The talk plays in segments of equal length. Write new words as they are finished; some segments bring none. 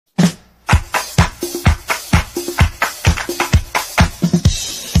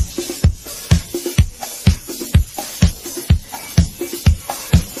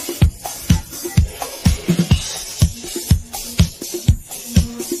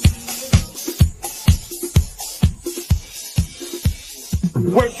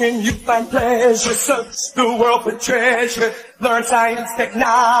Where can you find pleasure? Search the world for treasure. Learn science,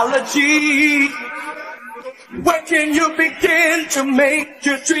 technology. Where can you begin to make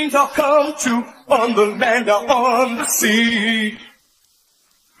your dreams all come true? On the land or on the sea?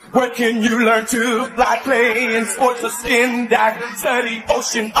 Where can you learn to fly, play in sports or skin dive, study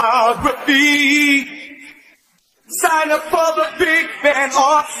oceanography? Sign up for the big band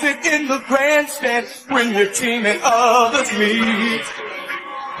or sit in the grandstand when your team and others meet.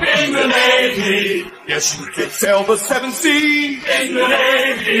 In the Navy, yes, you can sail the 7 seas. In the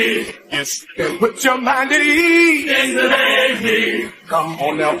Navy, yes, you can put your mind at ease. In the Navy, come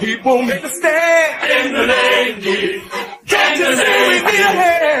on now, people, make a stand. In the Navy, can't you see we need a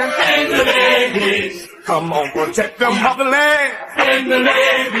hand? In the Navy, come on, protect the motherland. In the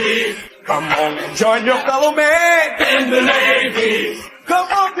Navy, come on and join your fellow man. In the Navy, come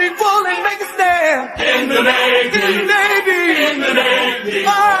on, people, and make a stand. In the Navy, in the Navy, in the Navy.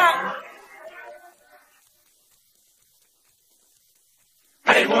 Ah.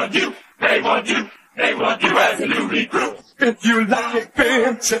 They want you, they want you, they want you as a new recruit. If you like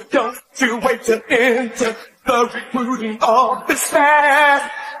adventure, don't you wait to enter the recruiting office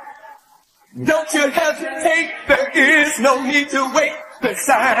fast. Don't you hesitate, there is no need to wait. They're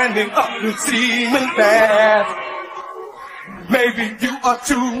signing up to seaman fast. Maybe you are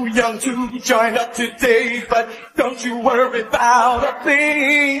too young to join up today, but don't you worry about a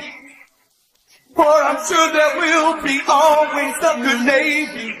thing. For I'm sure there will be always a good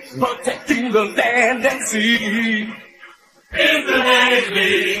Navy protecting the land and sea. In the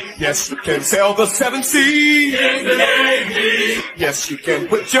Navy, yes, you can sail the 7 seas. In the Navy, yes, you can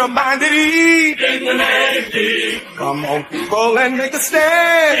put your mind at ease. In the Navy, come on, people, and make a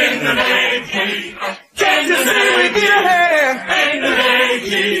stand. In the Navy, can't you see we need a hand? In the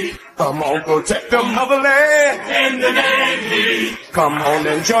Navy, come on, protect the motherland. In the Navy, come on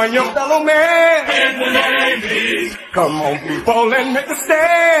and join your fellow man. In the Navy, come on, people, and make a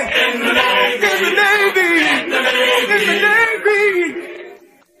stand. In the Navy, in the Navy, in the Navy, in the Navy.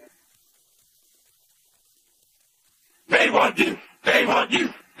 They want you, they want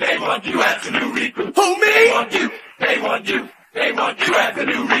you, they want you as a new recruit. Who, me? They want you, they want you, they want you as a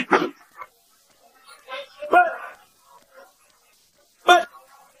new recruit.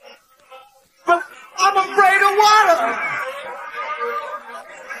 But I'm afraid of water.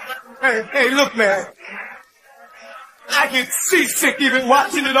 Hey, look, man. I get seasick even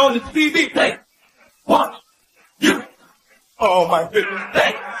watching it on the TV. They want you. Oh, my goodness.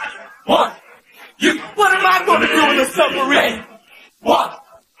 They want you. What am I going to do in the submarine? They want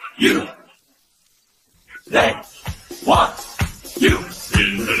you. They want you.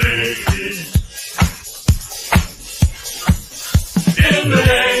 In the Navy. In the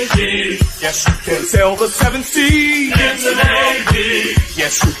Navy, yes, you can sail the 7 seas. In the Navy,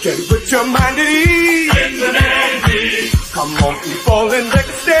 yes, you can put your mind at ease. In the Navy, come on, people, and make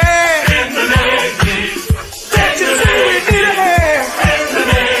a stand. In the Navy,